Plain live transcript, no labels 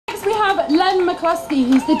Len McCluskey.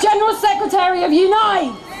 He's the General Secretary of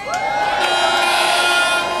Unite.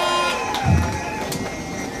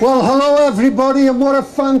 Well, hello everybody, and what a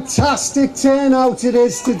fantastic turnout it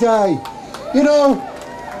is today. You know,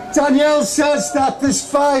 Danielle says that there's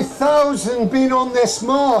 5,000 been on this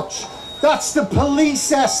march. That's the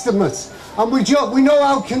police estimate, and we know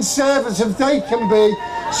how conservative they can be.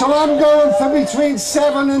 So I'm going for between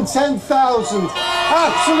 7,000 and 10,000.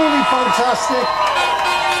 Absolutely fantastic.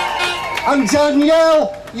 And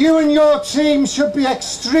Danielle, you and your team should be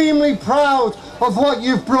extremely proud of what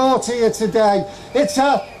you've brought here today. It's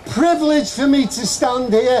a privilege for me to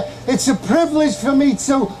stand here. It's a privilege for me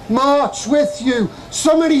to march with you.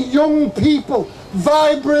 So many young people,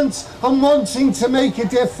 vibrant and wanting to make a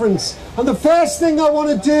difference. And the first thing I want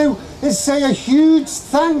to do is say a huge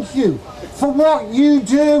thank you for what you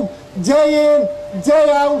do day in, day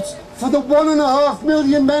out, for the 1.5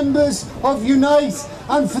 million members of Unite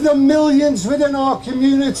and for the millions within our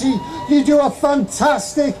community. You do a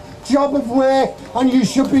fantastic job of work and you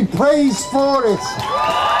should be praised for it.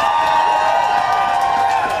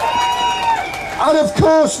 And of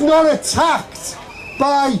course not attacked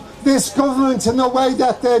by this government in the way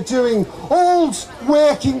that they're doing. All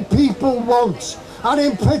working people want, and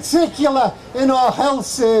in particular in our health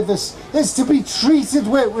service, is to be treated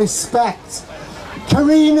with respect.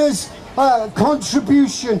 Karina's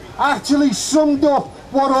contribution actually summed up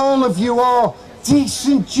what all of you are: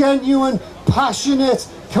 decent, genuine, passionate,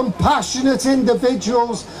 compassionate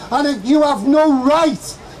individuals, and you have no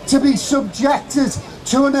right to be subjected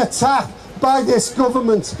to an attack by this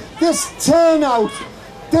government. This turnout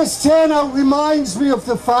reminds me of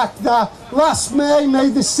the fact that last May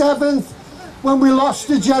the 7th, when we lost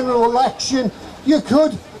the general election, you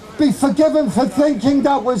could be forgiven for thinking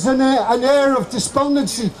that was an air of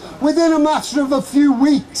despondency. Within a matter of a few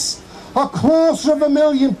weeks,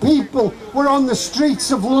 250,000 people were on the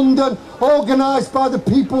streets of London, organised by the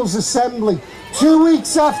People's Assembly. 2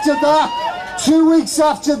 weeks after that,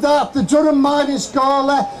 the Durham Miners'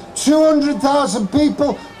 Gala, 200,000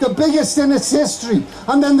 people, the biggest in its history.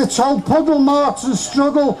 And then the Tolpuddle March and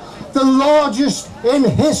Struggle, the largest in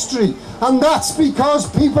history. And that's because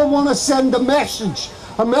people want to send a message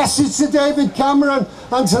to David Cameron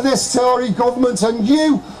and to this Tory government, and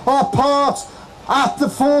you are part at the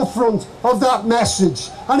forefront of that message.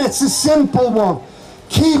 And it's a simple one: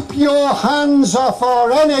 keep your hands off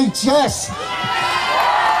our NHS.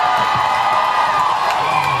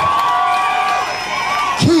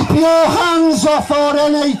 Keep your hands off our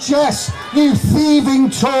NHS, you thieving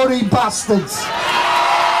Tory bastards.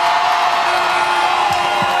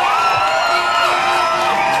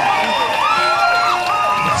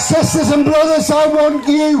 Sisters and brothers, I want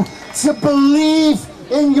you to believe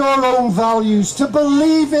in your own values, to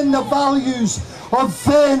believe in the values of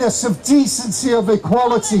fairness, of decency, of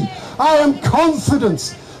equality. I am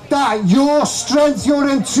confident that your strength, your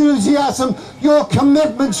enthusiasm, your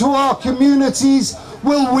commitment to our communities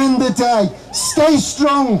will win the day. Stay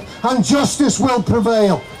strong and justice will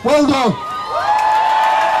prevail. Well done.